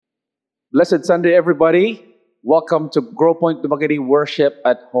Blessed Sunday, everybody. Welcome to Grow Point Dumaguete Worship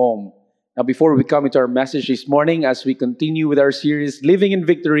at Home. Now, before we come into our message this morning, as we continue with our series, Living in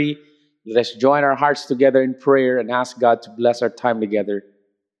Victory, let's join our hearts together in prayer and ask God to bless our time together.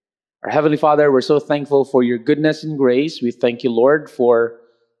 Our Heavenly Father, we're so thankful for your goodness and grace. We thank you, Lord, for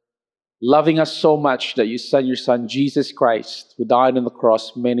loving us so much that you sent your Son, Jesus Christ, who died on the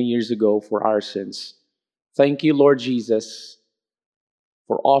cross many years ago for our sins. Thank you, Lord Jesus,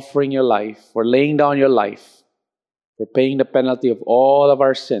 for offering your life, for laying down your life, for paying the penalty of all of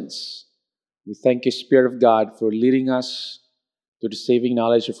our sins. We thank you, Spirit of God, for leading us to the saving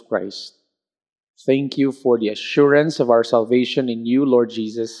knowledge of Christ. Thank you for the assurance of our salvation in you, Lord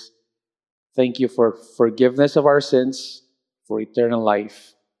Jesus. Thank you for forgiveness of our sins, for eternal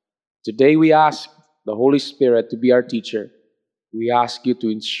life. Today we ask the Holy Spirit to be our teacher. We ask you to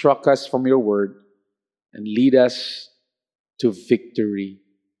instruct us from your word and lead us to victory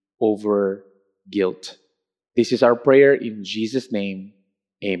over guilt. This is our prayer in Jesus' name.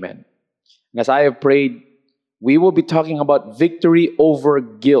 Amen. And as I have prayed, we will be talking about victory over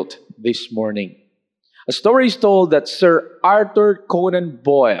guilt this morning. A story is told that Sir Arthur Conan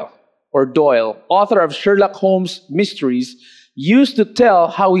Doyle, author of Sherlock Holmes mysteries, used to tell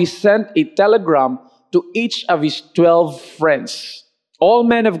how he sent a telegram to each of his 12 friends, all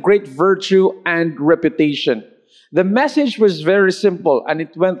men of great virtue and reputation. The message was very simple, and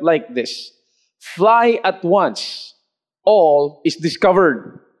it went like this: fly at once, all is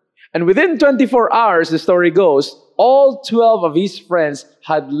discovered. And within 24 hours, the story goes, all 12 of his friends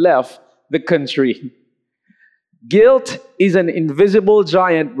had left the country. Guilt is an invisible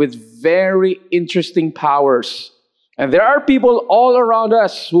giant with very interesting powers. And there are people all around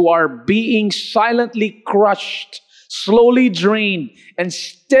us who are being silently crushed, slowly drained, and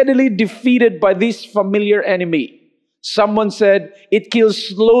steadily defeated by this familiar enemy. Someone said it kills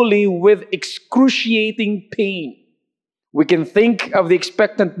slowly with excruciating pain. We can think of the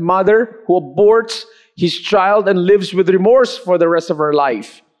expectant mother who aborts his child and lives with remorse for the rest of her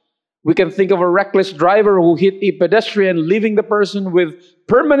life. We can think of a reckless driver who hit a pedestrian, leaving the person with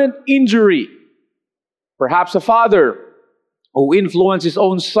permanent injury. Perhaps a father who influenced his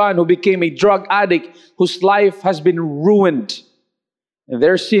own son, who became a drug addict, whose life has been ruined. And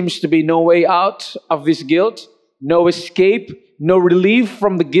there seems to be no way out of this guilt, no escape, no relief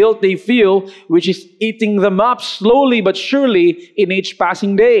from the guilt they feel, which is eating them up slowly but surely in each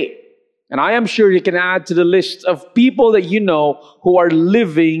passing day. And I am sure you can add to the list of people that you know who are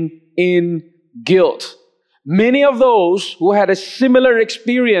living in guilt. Many of those who had a similar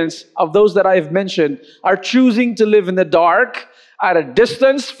experience of those that I have mentioned are choosing to live in the dark, at a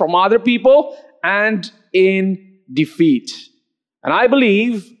distance from other people, and in defeat. And I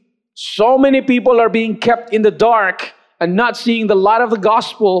believe so many people are being kept in the dark and not seeing the light of the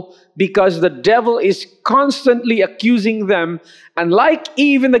gospel because the devil is constantly accusing them. And like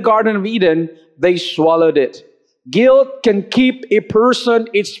Eve in the Garden of Eden, they swallowed it. Guilt can keep a person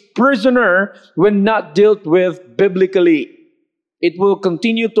its prisoner when not dealt with biblically. It will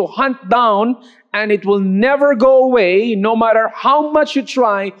continue to hunt down and it will never go away no matter how much you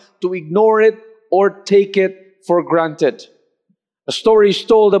try to ignore it or take it for granted. A story is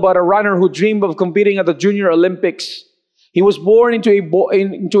told about a runner who dreamed of competing at the Junior Olympics. He was born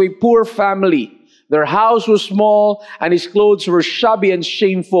into a poor family. Their house was small and his clothes were shabby and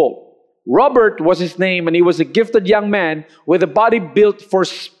shameful. Robert was his name, and he was a gifted young man with a body built for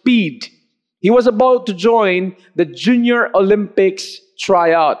speed. He was about to join the Junior Olympics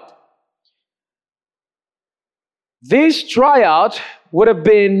tryout. This tryout would have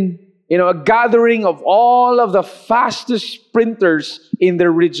been a gathering of all of the fastest sprinters in the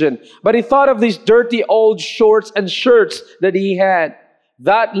region. But he thought of these dirty old shorts and shirts that he had.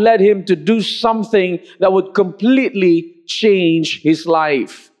 That led him to do something that would completely change his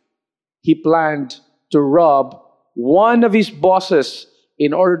life. He planned to rob one of his bosses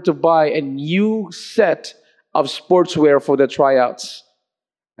in order to buy a new set of sportswear for the tryouts.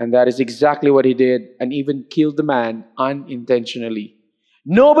 And that is exactly what he did, and even killed the man unintentionally.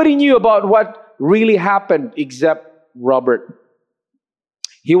 Nobody knew about what really happened except Robert.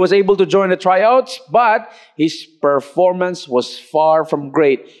 He was able to join the tryouts, but his performance was far from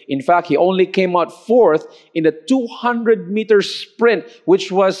great. In fact, he only came out fourth in the 200-meter sprint,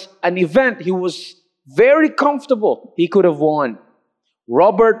 which was an event he was very comfortable he could have won.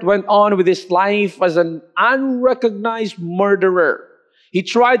 Robert went on with his life as an unrecognized murderer. He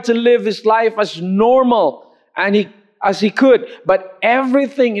tried to live his life as normal as he could, but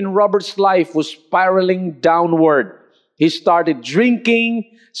everything in Robert's life was spiraling downward. He started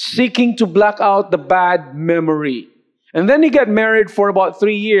drinking, seeking to black out the bad memory. And then he got married for about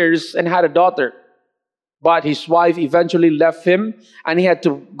 3 years and had a daughter. But his wife eventually left him and he had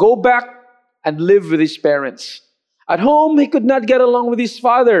to go back and live with his parents. At home, he could not get along with his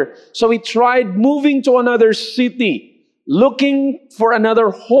father. So he tried moving to another city, looking for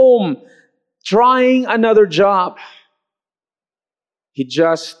another home, trying another job. He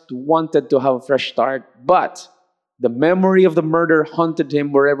just wanted to have a fresh start. But the memory of the murder haunted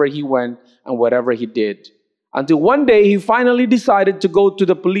him wherever he went and whatever he did. Until one day, he finally decided to go to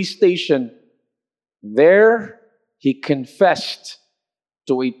the police station. There, he confessed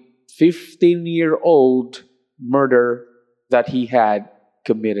to a 15-year-old murder that he had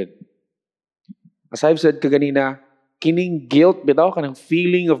committed. As I've said kaganina, kining guilt, bitaw, kanang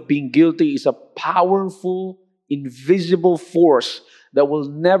feeling of being guilty is a powerful, invisible force that will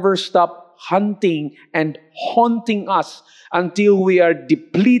never stop hunting and haunting us until we are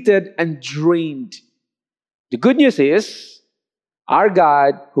depleted and drained. The good news is, our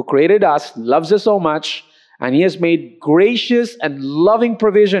God, who created us, loves us so much, and He has made gracious and loving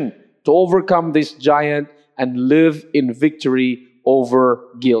provision to overcome this giant and live in victory over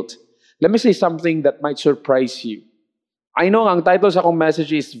guilt. Let me say something that might surprise you. I know ang title sa akong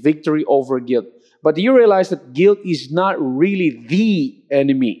message is Victory Over Guilt. But do you realize that guilt is not really the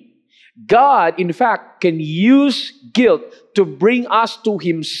enemy? God, in fact, can use guilt to bring us to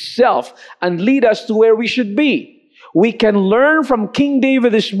Himself and lead us to where we should be. We can learn from King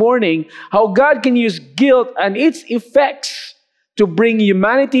David this morning how God can use guilt and its effects to bring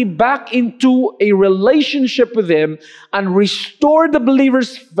humanity back into a relationship with Him and restore the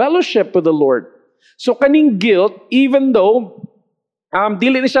believer's fellowship with the Lord. So kaning guilt, even though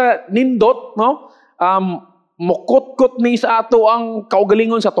dili ni siya nindot, no? Mukot-kot ni sa ato ang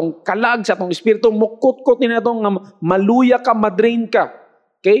kaugalingon sa atong kalag, sa atong espiritu, mukot-kot ni nato nga maluya ka, madrain ka.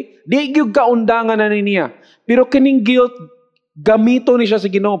 Okay? Di gyud ka undangan na niya. Pero kining guilt, gamito ni siya sa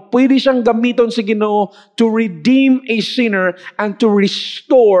Ginoo. Pwede siyang gamiton sa Ginoo to redeem a sinner and to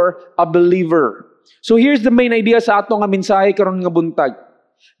restore a believer. So here's the main idea sa atong nga mensahe karon nga buntag.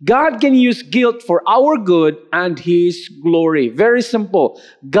 God can use guilt for our good and His glory. Very simple.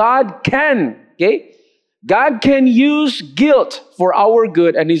 God can, okay? God can use guilt for our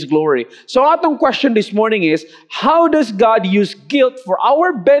good and His glory. So atong question this morning is, how does God use guilt for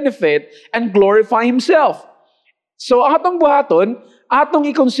our benefit and glorify Himself? So atong buhaton, atong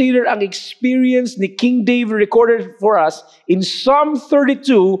i-consider ang experience ni King David recorded for us in Psalm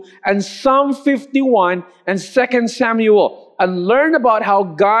 32 and Psalm 51 and 2 Samuel and learn about how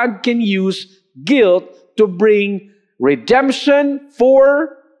God can use guilt to bring redemption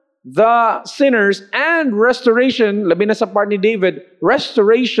for the sinners and restoration, labi na sa part ni David,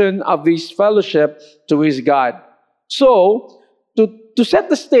 restoration of his fellowship to his God. So, to set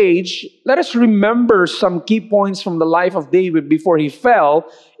the stage, let us remember some key points from the life of David before he fell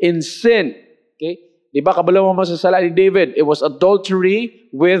in sin. Okay? Diba, kabalaw mo sa sala ni David, it was adultery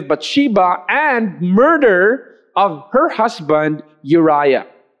with Bathsheba and murder of her husband, Uriah.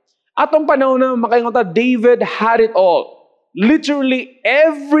 Atong panahon na makaingon David had it all. Literally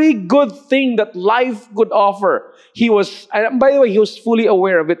every good thing that life could offer. He was, and by the way, he was fully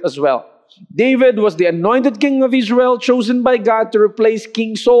aware of it as well. David was the anointed king of Israel, chosen by God to replace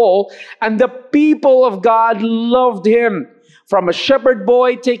King Saul, and the people of God loved him. From a shepherd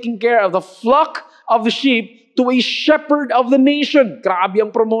boy taking care of the flock of the sheep to a shepherd of the nation. Grabe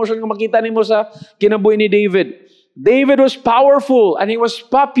ang promotion nga makita nimo sa kinabuhi ni David. David was powerful and he was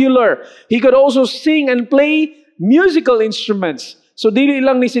popular. He could also sing and play musical instruments. So dili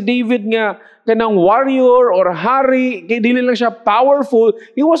lang ni si David nga kanang warrior or hari, dili lang siya powerful,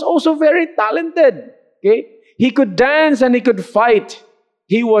 he was also very talented. Okay? He could dance and he could fight.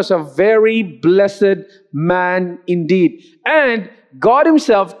 He was a very blessed man indeed. And God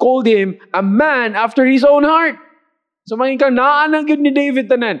Himself called him a man after His own heart. So makikita naanang yun ni David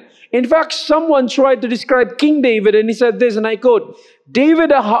tanan. In fact, someone tried to describe King David and he said this, and I quote,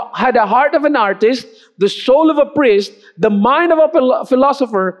 David had a heart of an artist, the soul of a priest, the mind of a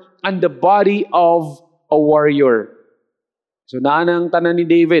philosopher, and the body of a warrior. So naanang tanan ni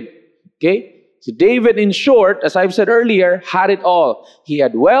David. Okay? So David, in short, as I've said earlier, had it all. He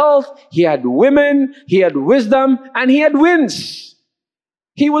had wealth, he had women, he had wisdom, and he had wins.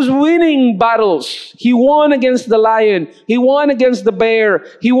 He was winning battles. He won against the lion. He won against the bear.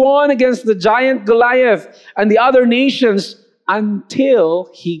 He won against the giant Goliath and the other nations until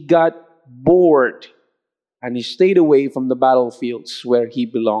he got bored and he stayed away from the battlefields where he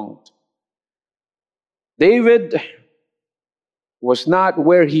belonged. David was not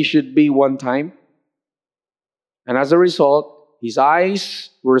where he should be one time. And as a result, his eyes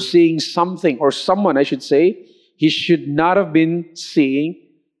were seeing something, or someone, I should say. he should not have been seeing.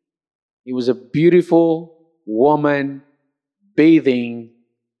 It was a beautiful woman bathing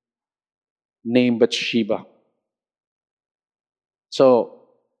named Bathsheba. So,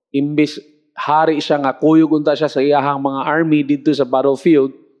 imbis hari siya nga kuyog unta siya sa iyahang mga army dito sa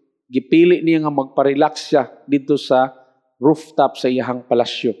battlefield, gipili niya nga magparelax siya dito sa rooftop sa iyahang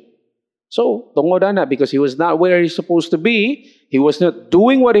palasyo. So, tungod na because he was not where he's supposed to be, he was not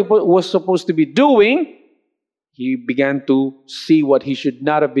doing what he was supposed to be doing, he began to see what he should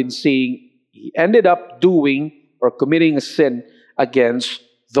not have been seeing. He ended up doing or committing a sin against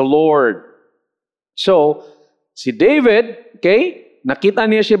the Lord. So, si David, okay, nakita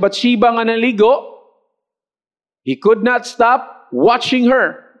niya si Bathsheba nga naligo. He could not stop watching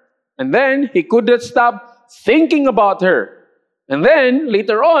her. And then, he could not stop thinking about her. And then,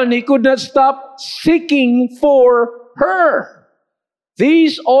 later on, he could not stop seeking for her.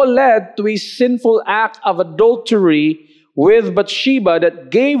 These all led to a sinful act of adultery with Bathsheba that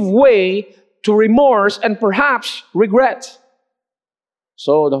gave way to remorse and perhaps regret.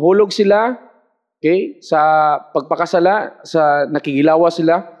 So, nahulog sila, okay, sa pagpakasala, sa nakikilawa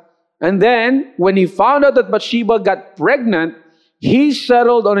sila. And then, when he found out that Bathsheba got pregnant, he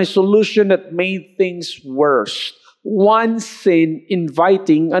settled on a solution that made things worse. One sin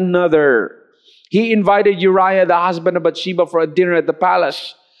inviting another. He invited Uriah, the husband of Bathsheba, for a dinner at the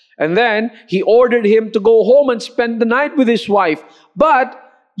palace. And then, he ordered him to go home and spend the night with his wife. But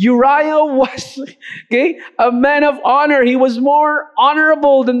Uriah was a man of honor. He was more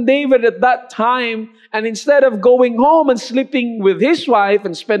honorable than David at that time. And instead of going home and sleeping with his wife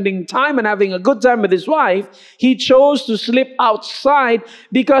and spending time and having a good time with his wife, he chose to sleep outside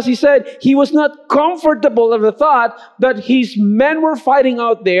because he said he was not comfortable of the thought that his men were fighting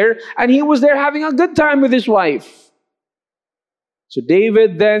out there and he was there having a good time with his wife. So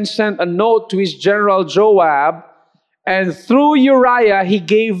David then sent a note to his general Joab, and through Uriah, he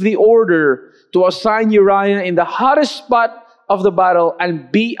gave the order to assign Uriah in the hottest spot of the battle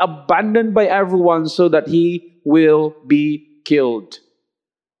and be abandoned by everyone so that he will be killed.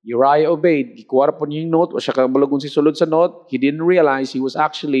 Uriah obeyed. Gikuwara po niya yung note, o siya kabalagun si sulod sa note. He didn't realize he was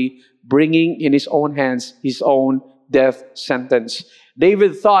actually bringing in his own hands his own death sentence.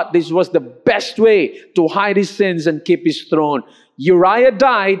 David thought this was the best way to hide his sins and keep his throne. Uriah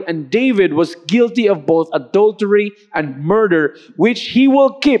died, and David was guilty of both adultery and murder, which he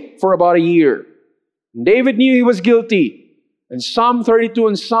will keep for about a year. David knew he was guilty. And Psalm 32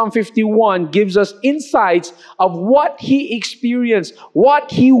 and Psalm 51 gives us insights of what he experienced, what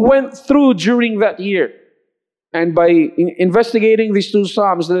he went through during that year. And by investigating these two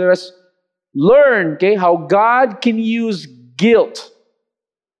Psalms, let us learn how God can use guilt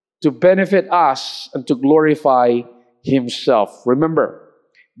to benefit us and to glorify Himself. Remember,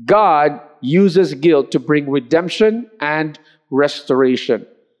 God uses guilt to bring redemption and restoration.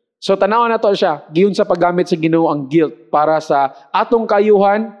 So tanaw na to siya, giyon sa paggamit sa Ginoo ang guilt para sa atong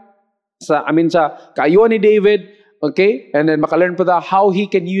kayuhan, sa kayuhan ni David, okay? And then makalearn pa how He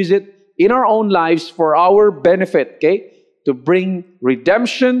can use it in our own lives for our benefit, okay? To bring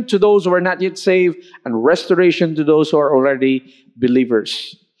redemption to those who are not yet saved and restoration to those who are already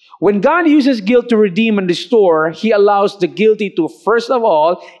believers. When God uses guilt to redeem and restore, He allows the guilty to, first of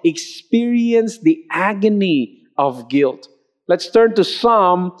all, experience the agony of guilt. Let's turn to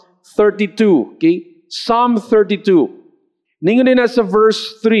Psalm 32. Okay? Psalm 32. Ningon din na sa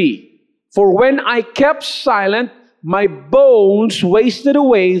verse 3. For when I kept silent, my bones wasted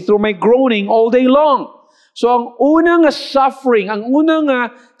away through my groaning all day long. So ang unang suffering, ang unang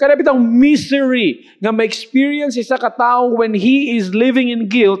karapitang misery nga ma-experience isa katao when he is living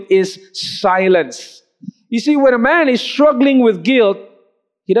in guilt is silence. You see, when a man is struggling with guilt,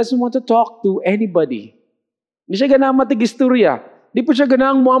 he doesn't want to talk to anybody. Hindi siya ganang matig-istorya. Di po siya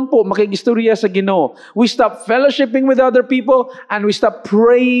ganang muampo, makig-istorya sa Ginoo. We stop fellowshipping with other people and we stop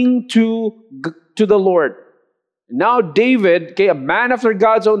praying to the Lord. Now David, a man after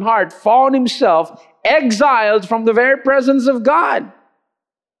God's own heart, found himself exiled from the very presence of God,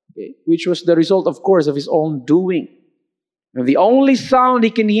 which was the result, of course, of his own doing. And the only sound he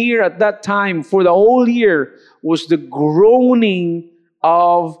can hear at that time for the whole year was the groaning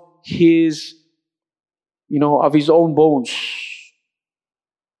of his own bones.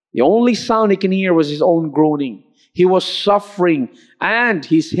 The only sound he can hear was his own groaning. He was suffering and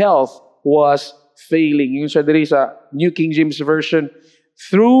his health was failing. Yung sa diri sa New King James Version,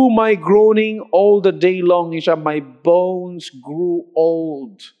 through my groaning all the day long, my bones grew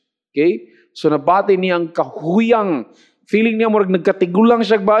old. Okay? So nabati niya ang kahuyang. Feeling niya murag nagkatigulang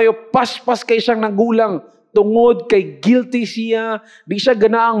siya bayo, paspas kay siyang nagulang. tungod kay guilty siya, di siya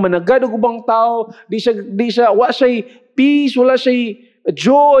ganaang managad og ubang tao, wa siya peace, wala siya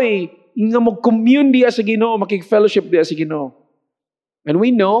joy nga mag-commune diya sa Ginoo, makig-fellowship diya sa Ginoo. And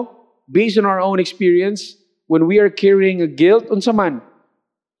we know, based on our own experience, when we are carrying a guilt, unsa man,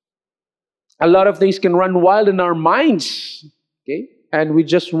 a lot of things can run wild in our minds. Okay? And we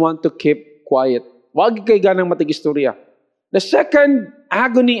just want to keep quiet. Wag kay ganang matig-istorya. The second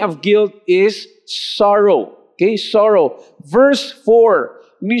agony of guilt is sorrow. Okay? Sorrow. Verse 4.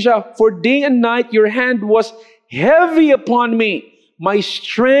 For day and night your hand was heavy upon me. My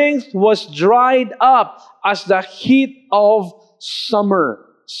strength was dried up as the heat of summer.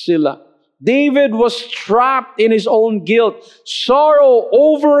 Sila. David was trapped in his own guilt. Sorrow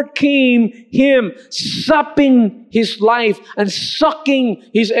overcame him, sapping his life and sucking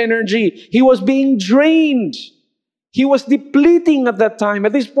his energy. He was being drained. He was depleting at that time.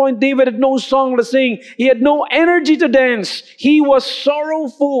 At this point, David had no song to sing. He had no energy to dance. He was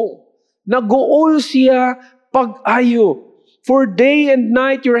sorrowful. Naguol siya pag-ayo. For day and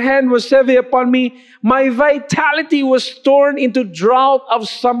night your hand was heavy upon me. My vitality was torn into drought of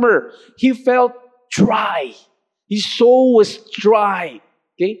summer. He felt dry. His soul was dry.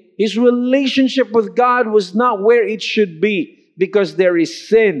 Okay? His relationship with God was not where it should be because there is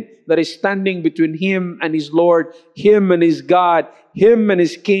sin that is standing between him and his Lord, him and his God, him and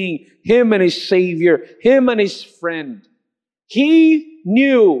his King, him and his Savior, him and his friend. He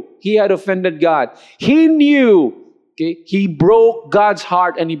knew he had offended God. He knew he broke God's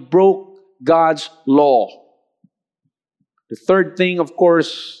heart and he broke God's law. The third thing, of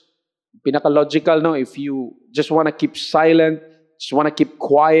course, pinaka-logical, no? If you just want to keep silent, just want to keep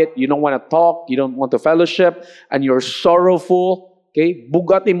quiet, you don't want to talk, you don't want to fellowship, and you're sorrowful, okay?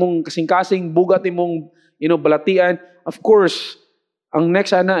 Bugat imong kasing-kasing, bugat imong, balatian. Of course, ang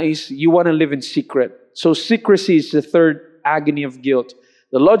next is you want to live in secret. So secrecy is the third agony of guilt.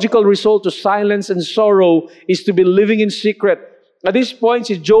 The logical result to silence and sorrow is to be living in secret. At this point,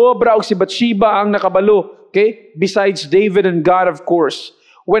 si Joab o si Bathsheba ang nakabalo. Okay? Besides David and God, of course.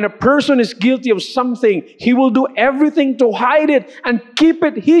 When a person is guilty of something, he will do everything to hide it and keep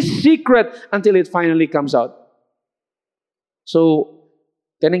it his secret until it finally comes out. So,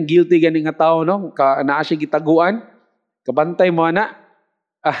 kanang guilty ganing nga tao, no? Naa siya gitaguan, kabantay mo na.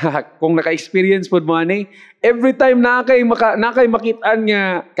 Kung naka-experience po mo ani, every time nakay makitaan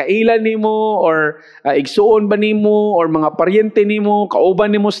nga kailan nimo or igsuon ba nimo or mga paryente nimo,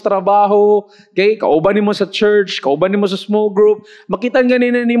 kauban nimo sa trabaho, okay, kauban nimo sa church, kauban nimo sa small group, makitaan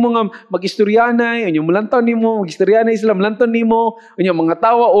ganina nimo nga magistoryanay, unyo mulantaw nimo, magistoryanay sila mulantaw nimo, unyo mga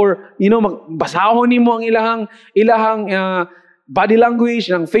tawa or magbasahon nimo ang ilahang body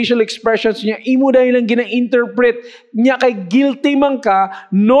language, ng facial expressions niya, imo dahil lang gina-interpret niya kay guilty man ka,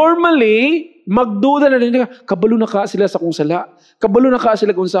 normally, magduda na din ka, kabalo na ka sila sa akong sala. Kabalo na ka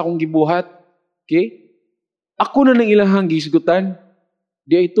sila kung sa akong gibuhat. Okay? Ako na nang ilahang gisgutan.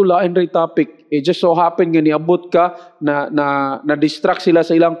 Di ito lain ray topic. Just so happen nga niabot ka na distract sila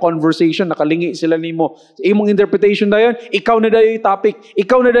sa ilang conversation, nakalingi sila nimo. Sa imong interpretation dayon, ikaw na dayon yung topic,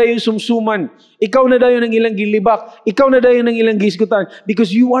 ikaw na dayon yung sumsuman, ikaw na dayon ang ilang gilibak, ikaw na dayon ang ilang gisgutan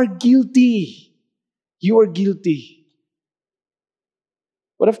because you are guilty. You are guilty.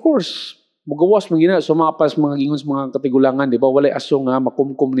 But of course, mugawas man gina so mapas mga gingon mga katigulangan, di ba? Walay aso nga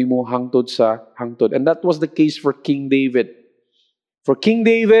makumkum nimo hangtod sa hangtod. And that was the case for King David. For King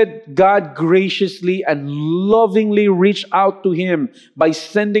David, God graciously and lovingly reached out to him by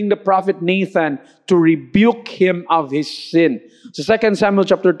sending the prophet Nathan to rebuke him of his sin. So 2 Samuel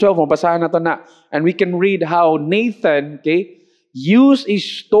chapter 12, mabasahan natin na. And we can read how Nathan, used a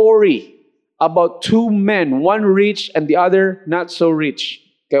story about two men, one rich and the other not so rich.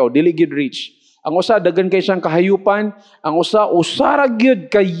 Dili gid rich. Ang usa dagan kay siyang kahayupan, ang usa usara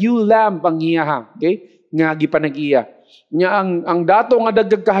gyud kay lamp ang iyaha. Nga gipanag-iya. Nya ang dato nga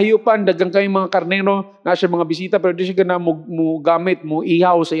dagdag kahayupan, daggang kay mga karnero, na siya mga bisita pero di siya gana mo gamit mo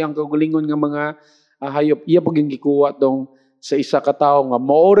ihaw sa iyang kagulingon nga mga hayop. Iya pag yung gikuha dong sa isa ka tawo nga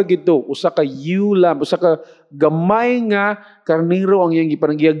maora gito, usa ka lamp, usa ka gamay nga karnero ang iyang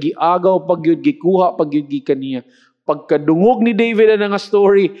gipanagya, giagaw pag yun, gikuha pag yun gikaniya. Pagkadungog ni David na nga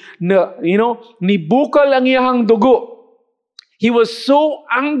story na nibukal ang iyang dugo. He was so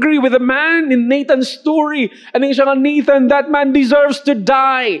angry with the man in Nathan's story. And then siya nga, Nathan, that man deserves to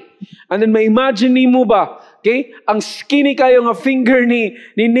die. And then may imagine mo ba, ang skinny kayo nga finger ni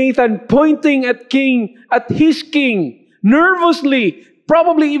Nathan pointing at his king, nervously,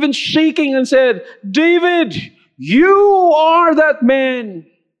 probably even shaking and said, David, you are that man.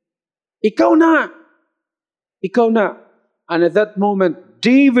 Ikaw na. And at that moment,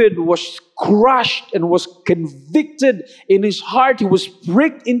 David was crushed and was convicted in his heart. He was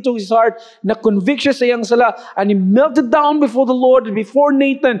pricked into his heart. Na-convict siya sa iyang sala. And he melted down before the Lord and before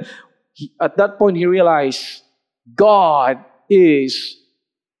Nathan. At that point, he realized God is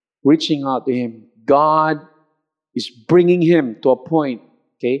reaching out to him. God is bringing him to a point,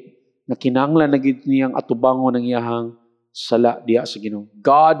 okay, na kinahanglan na gid niyang atubangon ang iyahang sala diha sa Ginoo.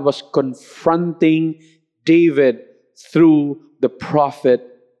 God was confronting David through the prophet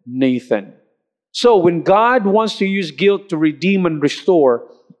Nathan. So when God wants to use guilt to redeem and restore,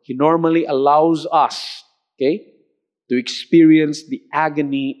 He normally allows us, okay, to experience the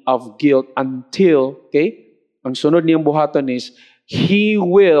agony of guilt until, okay, ang sunod niyang buhaton is, He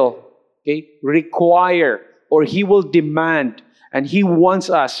will, okay, require or He will demand and He wants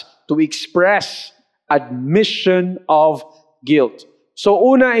us to express admission of guilt. So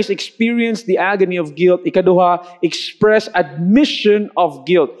una is experience the agony of guilt. Ikaduha, express admission of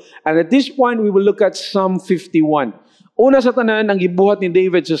guilt. And at this point, we will look at Psalm 51. Una sa tanan, ang gibuhat ni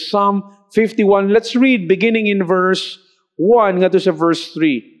David sa Psalm 51. Let's read beginning in verse 1 nga to sa verse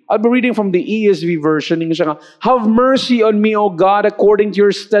 3. I'll be reading from the ESV version. Have mercy on me, O God, according to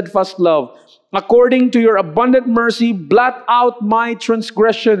your steadfast love. According to your abundant mercy, blot out my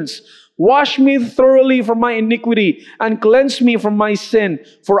transgressions. Wash me thoroughly from my iniquity and cleanse me from my sin.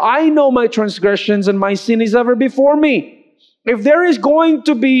 For I know my transgressions and my sin is ever before me. If there is going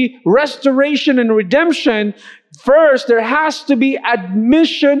to be restoration and redemption, first there has to be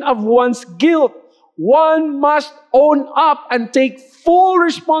admission of one's guilt. One must own up and take full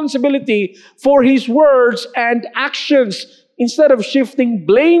responsibility for his words and actions. Instead of shifting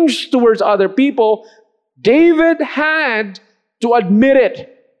blames towards other people, David had to admit it.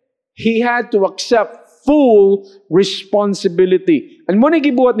 He had to accept full responsibility. And mo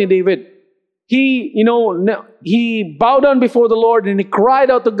gibuhat ni David, he bowed down before the Lord and he cried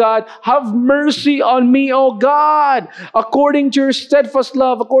out to God, have mercy on me, O God, according to your steadfast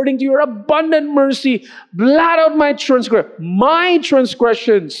love, according to your abundant mercy, blot out my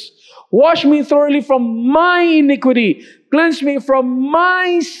transgressions. Wash me thoroughly from my iniquity. Cleanse me from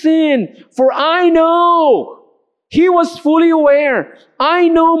my sin. For I know. He was fully aware. I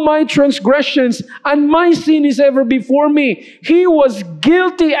know my transgressions and my sin is ever before me. He was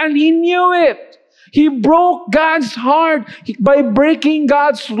guilty and he knew it. He broke God's heart by breaking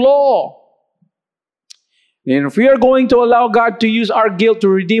God's law. And if we are going to allow God to use our guilt to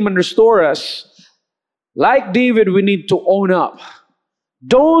redeem and restore us, like David, we need to own up.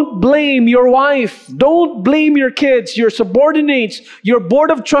 Don't blame your wife. Don't blame your kids, your subordinates, your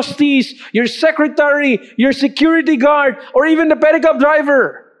board of trustees, your secretary, your security guard, or even the pedicab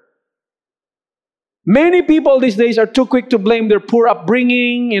driver. Many people these days are too quick to blame their poor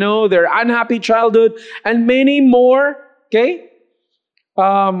upbringing, their unhappy childhood, and many more, okay?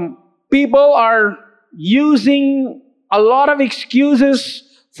 People are using a lot of excuses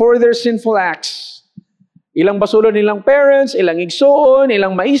for their sinful acts. Ilang basulon nilang parents, ilang igsoon,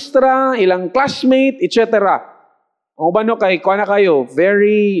 ilang maestra, ilang classmate, etc. Ang ubano kay kuana kayo,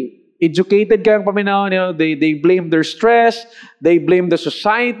 very educated kayong paminaw, they blame their stress, they blame the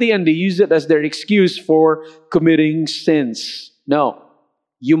society, and they use it as their excuse for committing sins. No,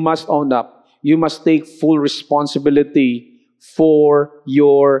 you must own up. You must take full responsibility for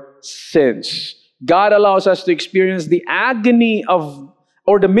your sins. God allows us to experience the agony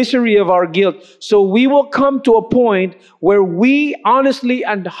or the misery of our guilt, so we will come to a point where we honestly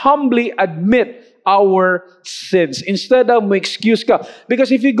and humbly admit our sins. Instead of excuse ka.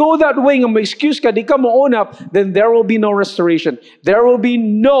 Because if you go that way, excuse ka, di ka mo own up, then there will be no restoration. There will be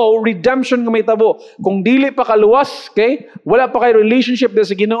no redemption nga may tabo. Kung dili pa kaluwas, okay? Wala pa kay relationship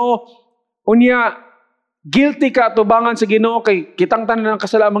sa Ginoo, unya, guilty ka tubangan sa Ginoo kay kitang tanan ng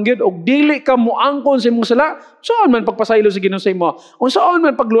kasalamang gyud og dili ka moangkon sa imong sala, saan man pagpasaylo sa Ginoo sa imo, unsaon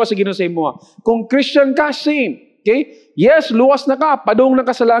man pagluwas sa Ginoo sa imo. Kung Christian ka, same. Okay? Yes, luwas na ka, padung na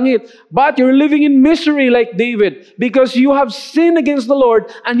ka sa langit, but you're living in misery like David because you have sinned against the Lord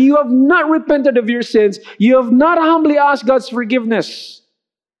and you have not repented of your sins. You have not humbly asked God's forgiveness.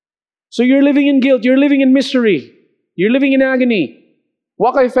 So you're living in guilt, you're living in misery, you're living in agony.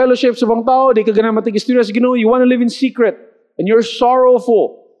 Wa kay fellowship sa ibang tao, di ka ganahan matig-istorya sa Ginoo, you want to live in secret, and you're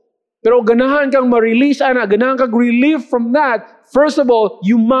sorrowful. Pero ganahan kang ma-release, ganahan kang relief from that, first of all,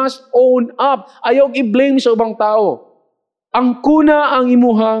 you must own up. Ayaw i-blame sa ibang tao. Ang kuna ang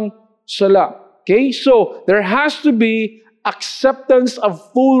imuhang sala. Okay? So, there has to be acceptance of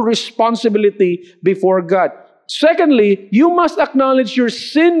full responsibility before God. Secondly, you must acknowledge your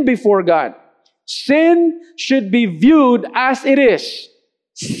sin before God. Sin should be viewed as it is.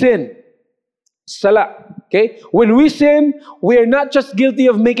 Sin. Sala. Okay? When we sin, we are not just guilty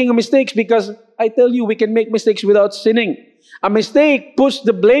of making mistakes because I tell you, we can make mistakes without sinning. A mistake puts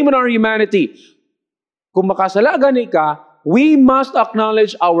the blame on our humanity. Kung makasala gani ka, we must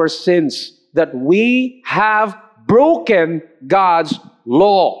acknowledge our sins, that we have broken God's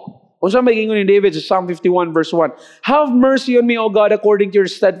law. Unsa may gingon ni David sa Psalm 51 verse 1? Have mercy on me, O God, according to your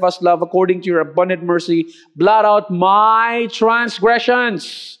steadfast love, according to your abundant mercy. Blot out my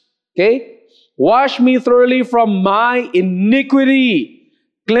transgressions. Okay? Wash me thoroughly from my iniquity.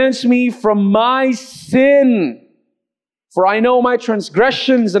 Cleanse me from my sin. For I know my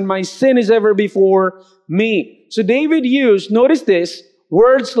transgressions and my sin is ever before me. So David used, notice this,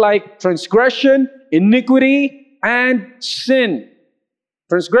 words like transgression, iniquity, and sin.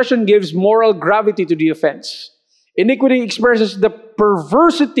 Transgression gives moral gravity to the offense. Iniquity expresses the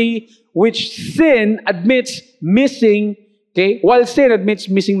perversity which sin admits missing, okay? While sin admits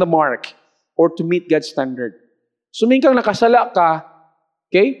missing the mark or to meet God's standard. So minkang nakasala ka,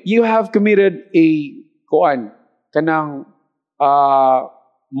 okay? You have committed a kanang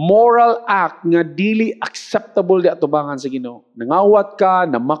moral act nga dili acceptable di atubangan sa Ginoo. Nangawat ka,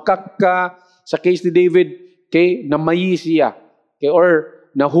 namakak ka, sa case ni David, okay, namayi siya. Okay, or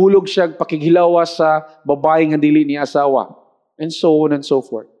nahulog siya pakighilawa sa babae nga dili ni asawa. And so on and so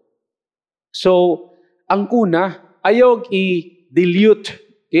forth. So, ang kuna, ayog i-dilute.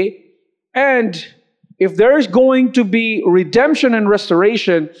 Okay? And if there is going to be redemption and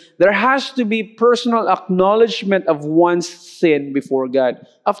restoration, there has to be personal acknowledgement of one's sin before God.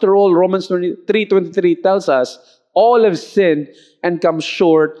 After all, Romans 3:23 tells us, all have sinned and come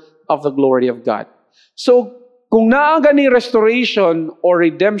short of the glory of God. So, kung naaga ni restoration or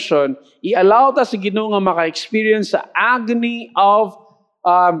redemption, i-allow ta sa Ginoo nga maka-experience sa agony of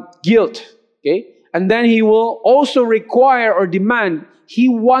guilt. Okay? And then He will also require or demand, He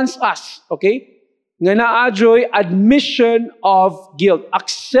wants us, okay? Nga naadyoy admission of guilt.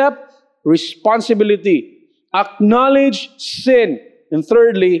 Accept responsibility. Acknowledge sin. And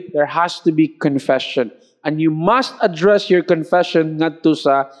thirdly, there has to be confession. And you must address your confession ngadto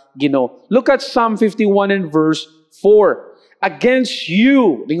sa Ginoo. Look at Psalm 51 and verse 4. Against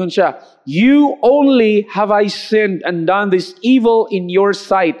you, lingon siya, you only have I sinned and done this evil in your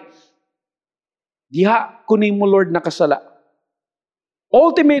sight. Diha kunin mo, Lord, nakasala.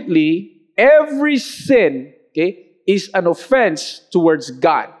 Ultimately, every sin, okay, is an offense towards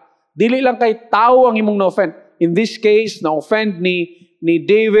God. Dili lang kay tao ang imong na-offend. In this case, na-offend ni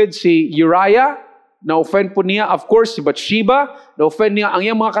David si Uriah, na-offend po niya, of course, si Bathsheba, na-offend niya ang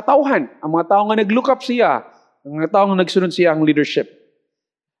iyang mga katauhan, ang mga tao nga nag-look up siya, ang mga tao nga nagsunod siya ang leadership.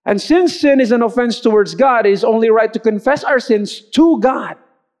 And since sin is an offense towards God, it is only right to confess our sins to God.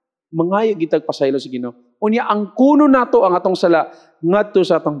 Mangayag gitag pasaylo sa Ginoo. Unya, ang kuno nato ang atong sala ngadto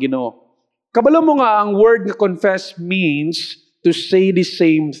sa atong Ginoo. Kabalo mo nga ang word nga confess means to say the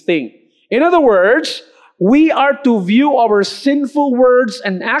same thing. In other words, we are to view our sinful words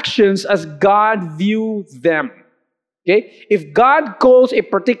and actions as God views them. Okay? If God calls a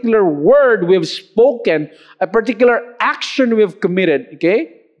particular word we've spoken, a particular action we've committed,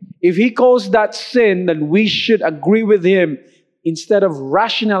 okay? If He calls that sin, then we should agree with Him instead of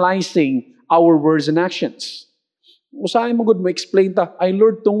rationalizing our words and actions. Usahay mo gud mo explain ta, ay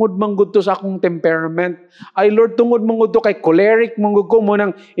Lord, tungod man gud to sa akong temperament. Ay Lord, tungod man gud to kay choleric man gud ko mo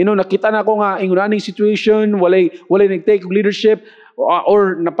nang nakita na ko nga ingon aning situation, walay nag-take leadership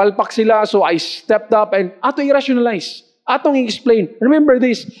or napalpak sila, so I stepped up and ato i-rationalize. Atong i-explain. Remember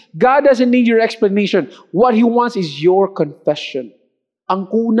this, God doesn't need your explanation. What He wants is your confession. Ang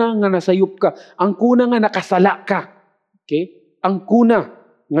kuna nga nasayop ka, ang kuna nga nakasala ka. Okay? Ang kuna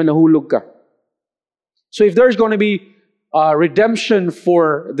nga nahulog ka. So if there's going to be redemption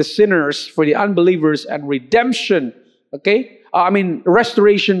for the sinners, for the unbelievers, and redemption,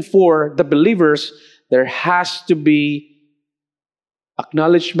 restoration for the believers, there has to be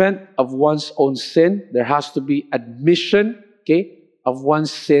acknowledgement of one's own sin. There has to be admission, of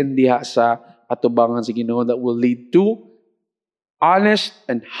one's sin diha sa atubangan sa Ginoo that will lead to honest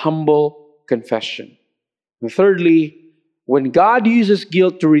and humble confession. And thirdly, when God uses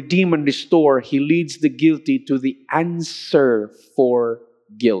guilt to redeem and restore, He leads the guilty to the answer for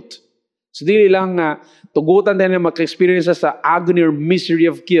guilt. So, dili lang na tugutan tayo na maka-experience sa agony or misery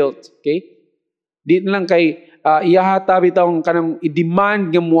of guilt. Okay? Di lang kay iyahata bitawng kanang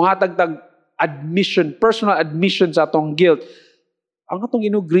i-demand nga muhatag admission, personal admission sa atong guilt. Ang atong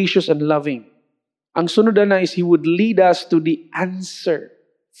Ginoo gracious and loving. Ang sunod na is He would lead us to the answer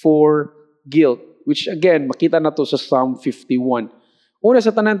for guilt. Which again, makita na to sa Psalm 51. Una sa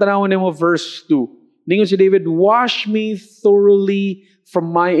tanan-tanawon mo, verse 2. Ningon si David, wash me thoroughly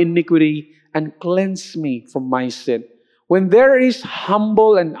from my iniquity and cleanse me from my sin. When there is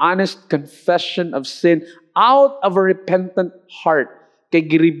humble and honest confession of sin out of a repentant heart, kay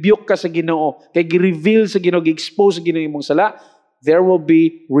girebuke ka sa Ginoo, kay gireveal sa Ginoo, gi-expose sa Ginoo imong sala, there will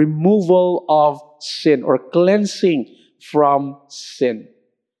be removal of sin or cleansing from sin.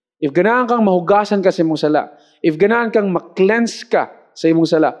 If ganahan kang mahugasan ka sa imong sala, if ganahan kang ma-cleanse ka sa imong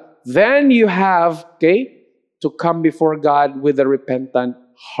sala, then you have, to come before God with a repentant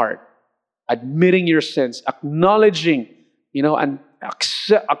heart. Admitting your sins, acknowledging, and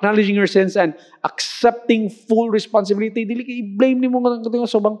acknowledging your sins and accepting full responsibility. Dili ka i-blame nimo nga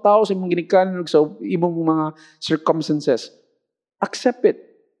sa ubang tao sa imong ginikanan sa imong mga circumstances. Accept it.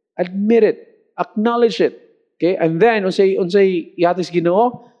 Admit it. Acknowledge it. Okay? And then, unsay ihatis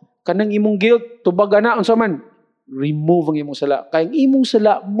Ginoo, kanang imong guilt, tubaga na, unsa man, remove ang imong sala. Kaya ang imong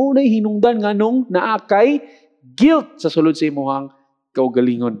sala, muna'y hinungdan nga nung naakay guilt sa sulod sa imong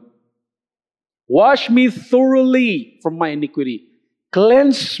kaugalingon. Wash me thoroughly from my iniquity.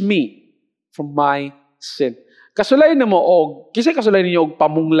 Cleanse me from my sin. Kasulay na mo, kisay kasulay ninyo og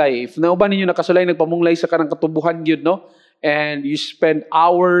pamunglay. If nauban ninyo nakasulay nagpamunglay sa kanang katubuhan gyud, no? And you spend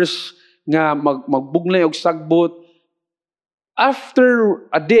hours nga magbuglay og sagbot. After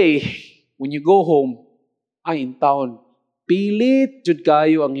a day, when you go home, in town, pilit jud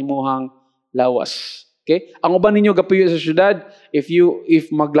kayo ang imuhang lawas. Okay? Ang uban ninyo gapuyo sa syudad, if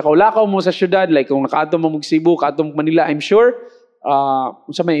maglakaw-lakaw mo sa syudad, like kung nakaadto mo mag Cebu, kaadto mo Manila, I'm sure,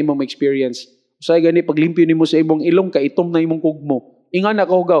 unsa may imong experience. Usay gani paglimpyo nimo sa imong ilong, kaitom na imong kugmo. Ingan na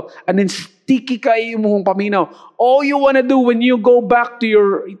kahugaw. And then sticky ka imong paminaw. All you wanna do when you go back to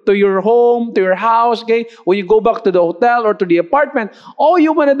your home, to your house, okay? When you go back to the hotel or to the apartment, all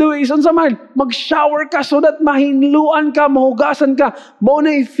you wanna do is unsa man, mag-shower ka so that mahinluan ka, mahugasan ka. Mo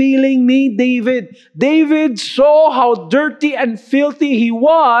na feeling ni David. David saw how dirty and filthy he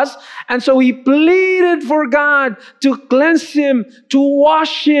was, and so he pleaded for God to cleanse him, to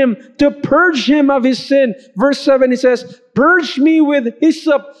wash him, to purge him of his sin. Verse 7, he says, "Purge me with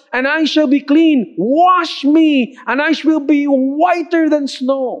hyssop, and I shall be clean. Wash me, and I shall be whiter than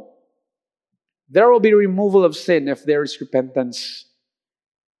snow." There will be removal of sin if there is repentance.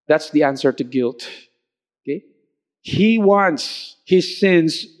 That's the answer to guilt. Okay? He wants his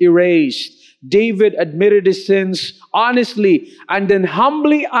sins erased. David admitted his sins honestly and then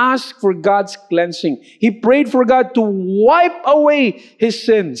humbly asked for God's cleansing. He prayed for God to wipe away his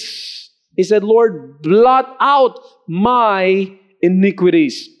sins. He said, "Lord, blot out my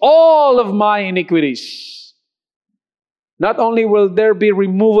iniquities, all of my iniquities." Not only will there be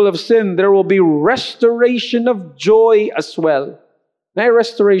removal of sin, there will be restoration of joy as well. Now,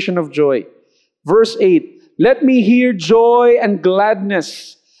 restoration of joy. Verse 8, "Let me hear joy and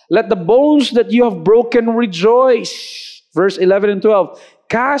gladness. Let the bones that you have broken rejoice." Verse 11 and 12,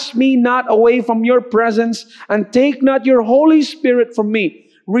 "Cast me not away from your presence, and take not your Holy Spirit from me.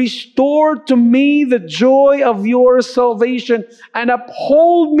 Restore to me the joy of your salvation, and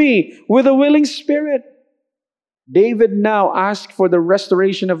uphold me with a willing spirit." David now asked for the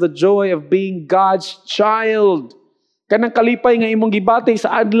restoration of the joy of being God's child. Kanang kalipay nga imong gibati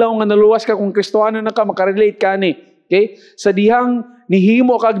sa adlaw nga naluwas ka kung Kristohano na ka, makarelate ka ni. Okay? Sa dihang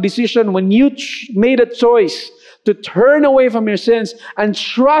nihimo kag decision when you made a choice to turn away from your sins and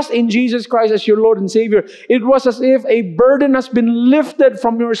trust in Jesus Christ as your Lord and Savior, it was as if a burden has been lifted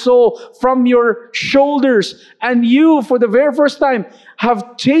from your soul, from your shoulders, and you, for the very first time,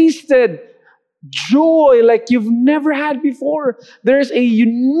 have tasted joy like you've never had before. There's a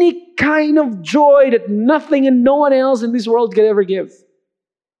unique kind of joy that nothing and no one else in this world can ever give.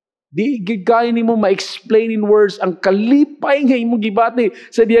 Di gigaya nimo ma-explain in words ang kalipay nga imong gibati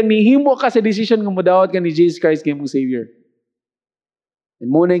sa diyang nihimo ka sa decision nga modawat ka ni Jesus Christ nga imong Savior. And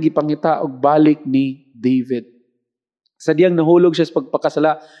mo na gipangita og balik ni David. Sa diyang nahulog siya sa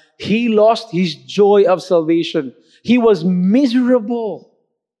pagpakasala, he lost his joy of salvation. He was miserable.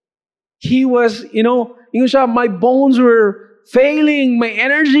 He was, my bones were failing, my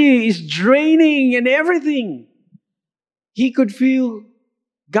energy is draining and everything. He could feel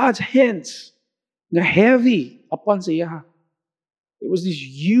God's hands na heavy upon siya. It was this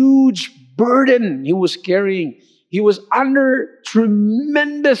huge burden he was carrying. He was under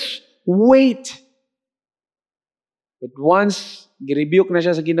tremendous weight. But once girebuke na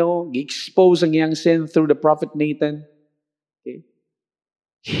siya sa Ginoo, gi-expose ang iyang sin through the prophet Nathan. Okay?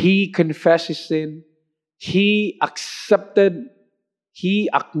 He confessed his sin. He accepted. He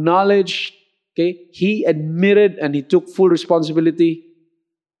acknowledged. Okay? He admitted and he took full responsibility.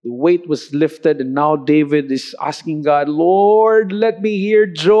 The weight was lifted, and now David is asking God, "Lord, let me hear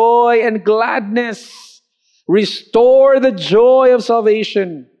joy and gladness. Restore the joy of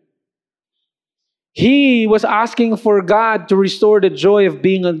salvation." He was asking for God to restore the joy of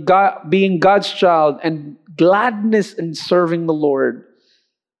being God's child and gladness in serving the Lord.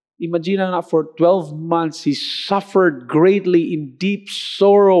 Imagine na for 12 months, he suffered greatly in deep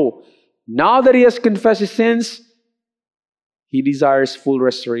sorrow. Now that he has confessed his sins, he desires full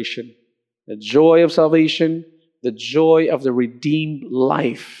restoration. The joy of salvation, the joy of the redeemed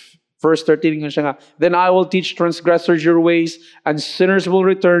life. Verse 13, then I will teach transgressors your ways, and sinners will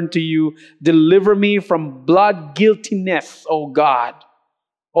return to you. Deliver me from blood guiltiness, O God.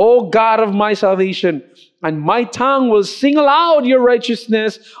 O God of my salvation, and my tongue will sing aloud your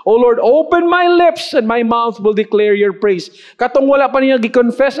righteousness. O Lord, open my lips, and my mouth will declare your praise. Katong wala pa niya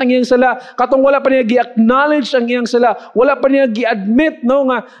gi-confess ang iyang sala, katong wala pa niya gi-acknowledge ang iyang sala, wala pa niya gi-admit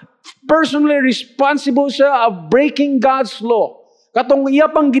nga personally responsible siya of breaking God's law. Katong iya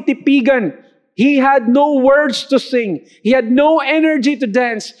pang gitipigan, he had no words to sing. He had no energy to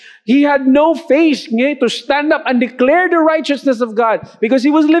dance. He had no face to stand up and declare the righteousness of God because he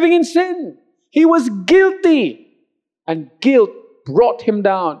was living in sin. He was guilty. And guilt brought him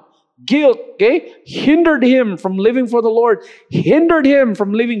down. Guilt, hindered him from living for the Lord. Hindered him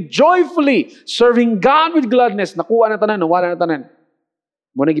from living joyfully, serving God with gladness. Nakuha na tanan, nawala na tanan.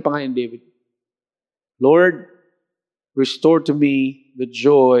 Muna gipangayon David. Lord, restore to me the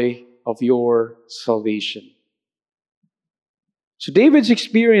joy of your salvation. So David's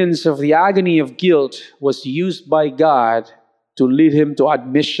experience of the agony of guilt was used by God to lead him to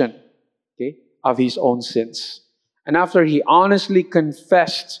admission of his own sins. And after he honestly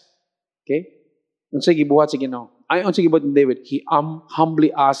confessed, David, he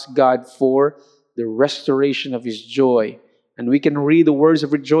humbly asked God for the restoration of his joy. And we can read the words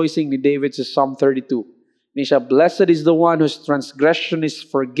of rejoicing in David's Psalm 32. Blessed is the one whose transgression is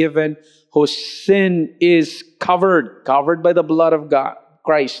forgiven, whose sin is covered by the blood of God,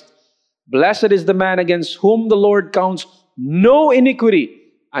 Christ. Blessed is the man against whom the Lord counts no iniquity,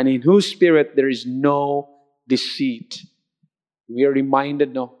 and in whose spirit there is no deceit. We are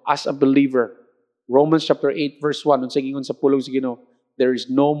reminded, as a believer, Romans chapter 8, verse 1, there is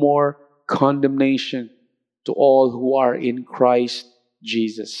no more condemnation to all who are in Christ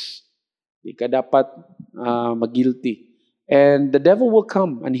Jesus. Di ka dapat mag-guilty. And the devil will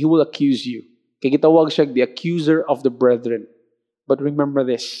come and he will accuse you. Kaya gitawag siya the accuser of the brethren. But remember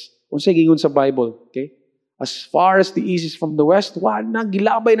this. Unsay gingon sa Bible, as far as the east is from the west,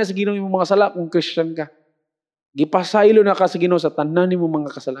 gilabay na sa Ginoo imong mga sala kung Christian ka. Gipasaylo na ka sa Ginoo sa tanan nimong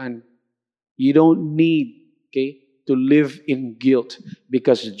mga kasalanan. You don't need, to live in guilt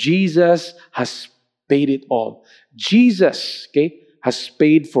because Jesus has paid it all. Jesus, has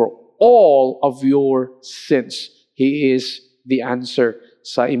paid for all of your sins. He is the answer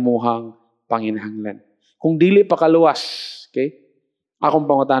sa imuhang panginahanglan. Kung dili pa kaluwas, akong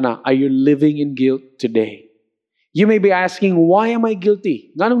pangutana, are you living in guilt today? You may be asking, why am I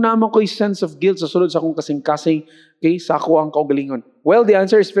guilty? Nganong naman ko'y sense of guilt sa sulod sa akong kasing-kasing sa ako ang kaugalingon? Well, the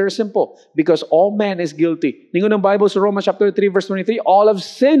answer is very simple. Because all man is guilty. Ningon ng Bible sa Romans chapter 3 verse 23, all have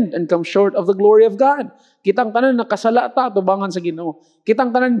sinned and come short of the glory of God. Kitang tanan nakasala ta atubangan sa Ginoo.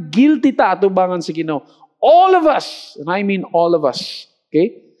 Kitang tanan guilty ta atubangan sa Ginoo. All of us, and I mean all of us,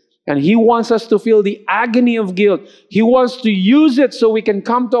 And He wants us to feel the agony of guilt. He wants to use it so we can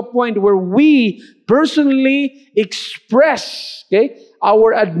come to a point where we personally express,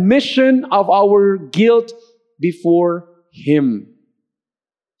 our admission of our guilt before Him.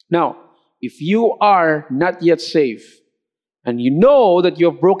 Now, if you are not yet saved, and you know that you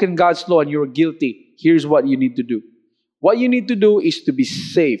have broken God's law and you're guilty, here's what you need to do. What you need to do is to be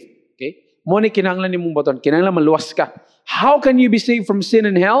saved. Muna kinahanglan nimong baton, kinahanglan maluwas ka. How can you be saved from sin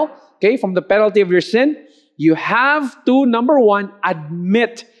and hell? From the penalty of your sin? You have to, number one,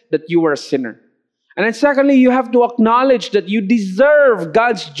 admit that you are a sinner. And then secondly, you have to acknowledge that you deserve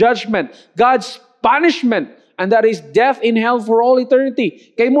God's judgment, God's punishment, and that is death in hell for all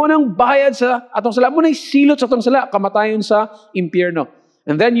eternity. Kaya mo nang bayad sa atong sala, mo nang silot sa atong sala, kamatayon sa impyerno.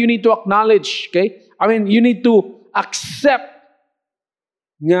 And then you need to acknowledge, you need to accept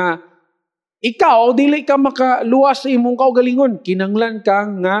nga ikaw, dili ka makaluwas sa imong kaugalingon. Kinanglan ka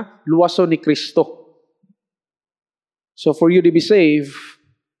nga luwason ni Kristo. So for you to be saved,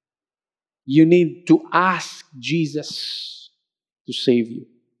 you need to ask Jesus to save you.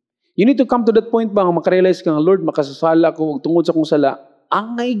 You need to come to that point ba nga makarealize ka nga, Lord, makasasala ko, tungod sa kong sala,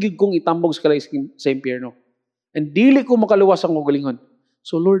 angay gid kong itambog sa kalay sa impyerno. And dili ko makaluwas ang kaugalingon.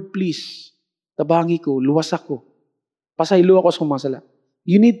 So Lord, please, tabangi ko, luwas ako. Pasaylo ako sa mga sala.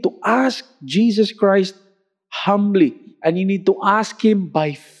 You need to ask Jesus Christ humbly. And you need to ask Him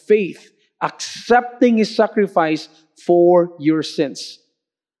by faith, accepting His sacrifice for your sins.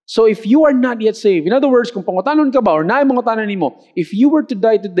 So if you are not yet saved, in other words, kung pangutanon ka ba or naay mangutanon nimo, if you were to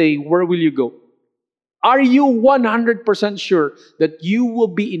die today, where will you go? Are you 100% sure that you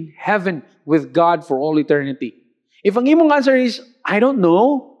will be in heaven with God for all eternity? If ang imong answer is, I don't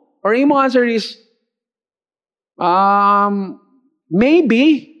know, or imong answer is,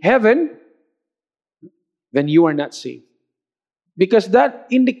 maybe heaven, then you are not saved. Because that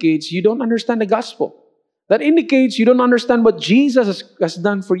indicates you don't understand the gospel. That indicates you don't understand what Jesus has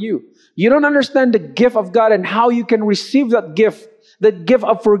done for you. You don't understand the gift of God and how you can receive that gift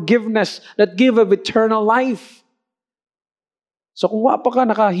of forgiveness, that gift of eternal life. So kung wa pa ka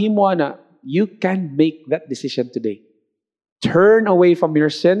nakahimo na, you can make that decision today. Turn away from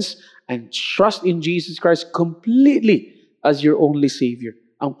your sins and trust in Jesus Christ completely as your only Savior.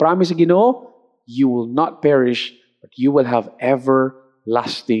 Ang promise sa Ginoo, you will not perish, but you will have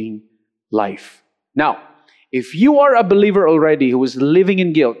everlasting life. Now, if you are a believer already who is living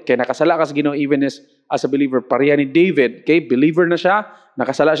in guilt, kaya nakasala ka sa Ginoo even as a believer, pareha ni David, okay, believer na siya,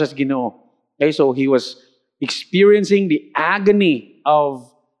 nakasala siya sa Ginoo. Okay, so he was experiencing the agony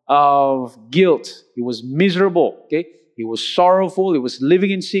of guilt. He was miserable, okay? He was sorrowful, he was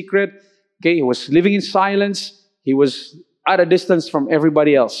living in secret, okay? He was living in silence, he was at a distance from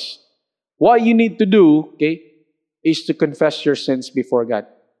everybody else. What you need to do, okay, is to confess your sins before God.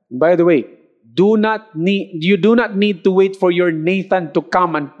 And by the way, you do not need to wait for your Nathan to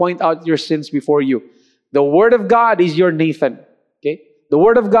come and point out your sins before you. The Word of God is your Nathan. Okay? The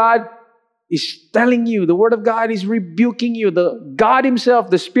Word of God is telling you. The Word of God is rebuking you. The God Himself,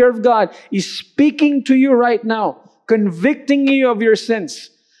 the Spirit of God, is speaking to you right now, convicting you of your sins.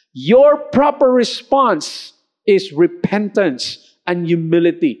 Your proper response is repentance and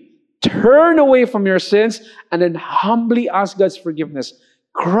humility. Turn away from your sins and then humbly ask God's forgiveness.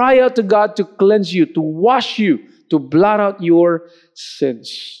 Cry out to God to cleanse you, to wash you, to blot out your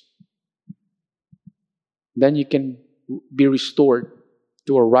sins. Then you can be restored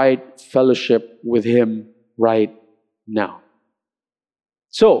to a right fellowship with Him right now.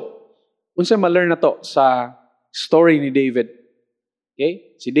 So, unsa ma-learn na to sa story ni David?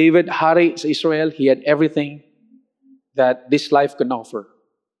 Okay? Si David, hari sa Israel, he had everything that this life can offer.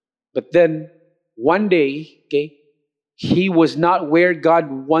 But then, one day, okay, he was not where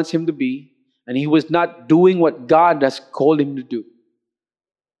God wants him to be, and he was not doing what God has called him to do.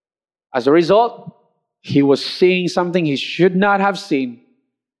 As a result, he was seeing something he should not have seen,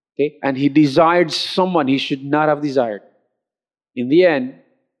 okay, and he desired someone he should not have desired. In the end,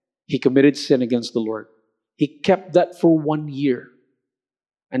 he committed sin against the Lord. He kept that for 1 year.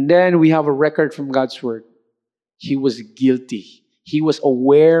 And then we have a record from God's Word. He was guilty. He was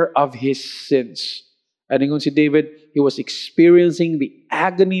aware of his sins. And ingon si David, he was experiencing the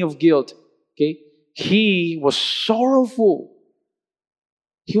agony of guilt. Okay? He was sorrowful.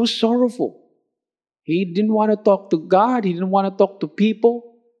 He was sorrowful. He didn't want to talk to God. He didn't want to talk to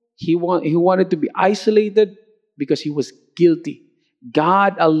people. He wanted to be isolated because he was guilty.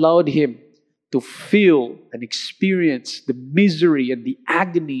 God allowed him to feel and experience the misery and the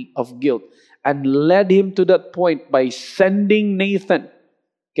agony of guilt and led him to that point by sending Nathan,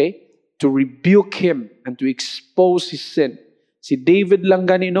 okay, to rebuke him and to expose his sin. Si David lang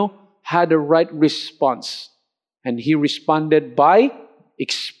ganino had a right response, and he responded by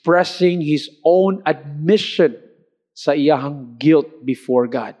expressing his own admission sa iyahang guilt before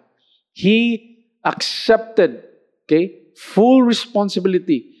God. He accepted, okay, full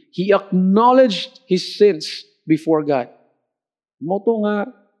responsibility. He acknowledged his sins before God. Moto nga,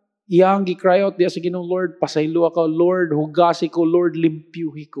 iyang gi-cry out diya sa Ginoo, Lord, pasaylo ako, Lord, hugasi ko, Lord,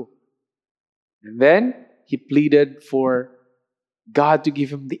 limpyuhi ko. And then, he pleaded for God to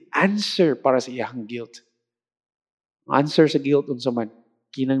give him the answer para sa iyang guilt. Answer sa guilt, unsa man,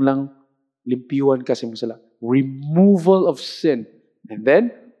 kinanglang limpyuhan ka sa imong sala. Removal of sin. And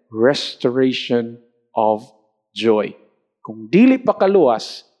then, restoration of joy. Kung dili pa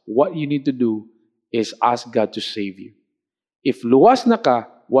kaluwas, what you need to do is ask God to save you. If luwas na ka,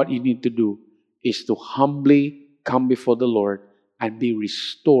 what you need to do is to humbly come before the Lord and be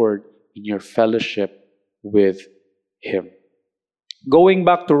restored in your fellowship with Him. Going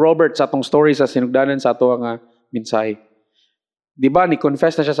back to Robert sa atong story sa sinugdanan sa ato nga mensahe. Di ba,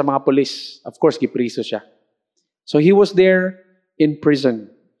 ni-confess na siya sa mga polis. Of course, gipriso siya. So he was there in prison.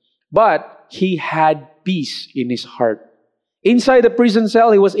 But he had peace in his heart. Inside the prison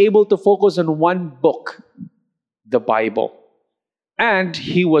cell, he was able to focus on one book, the Bible. And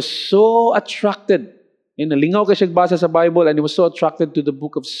he was so attracted. Nalingaw ka siya basa sa Bible, and he was so attracted to the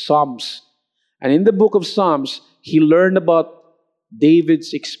book of Psalms. And in the book of Psalms, he learned about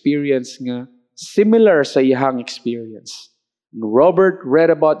David's experience nga similar sa iyang experience. Robert read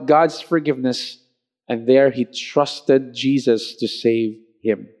about God's forgiveness, and there he trusted Jesus to save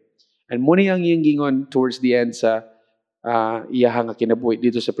him. And muna ang iyang gingon towards the end sa iyahang nga kinabuhi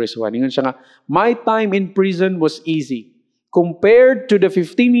dito sa prisuhan. Ingon siya nga, my time in prison was easy. Compared to the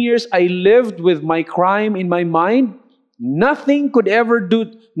 15 years I lived with my crime in my mind, nothing they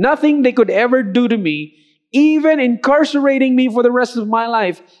could ever do to me, even incarcerating me for the rest of my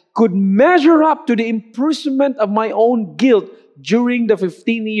life, could measure up to the imprisonment of my own guilt during the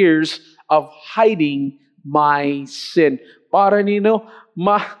 15 years of hiding my sin. Para nino,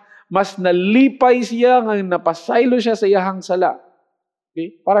 mas nalipay siya nga napasaylo siya sa iyahang sala.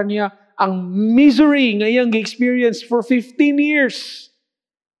 Okay? Para niya, ang misery nga iyang experience for 15 years,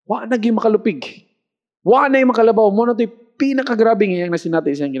 wa na gyud makalupig. Wa na yung makalabaw. Muna ito'y pinakagrabe nga iyang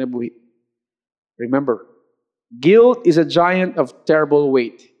nasinati siyang kinabuhi. Remember, guilt is a giant of terrible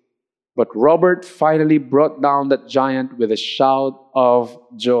weight. But Robert finally brought down that giant with a shout of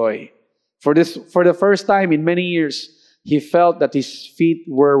joy. For the first time in many years, he felt that his feet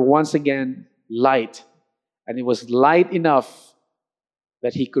were once again light. And it was light enough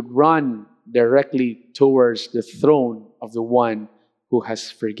that he could run directly towards the throne of the one who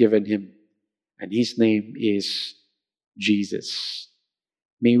has forgiven him. And his name is Jesus.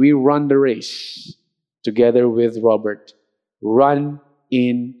 May we run the race together with Robert. Run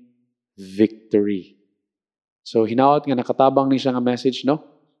in victory. So, hinaot nga nakatabang ni siya nga message, no?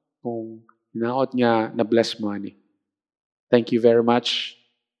 Kung hinaot nga na-bless mo ani. Thank you very much.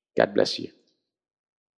 God bless you.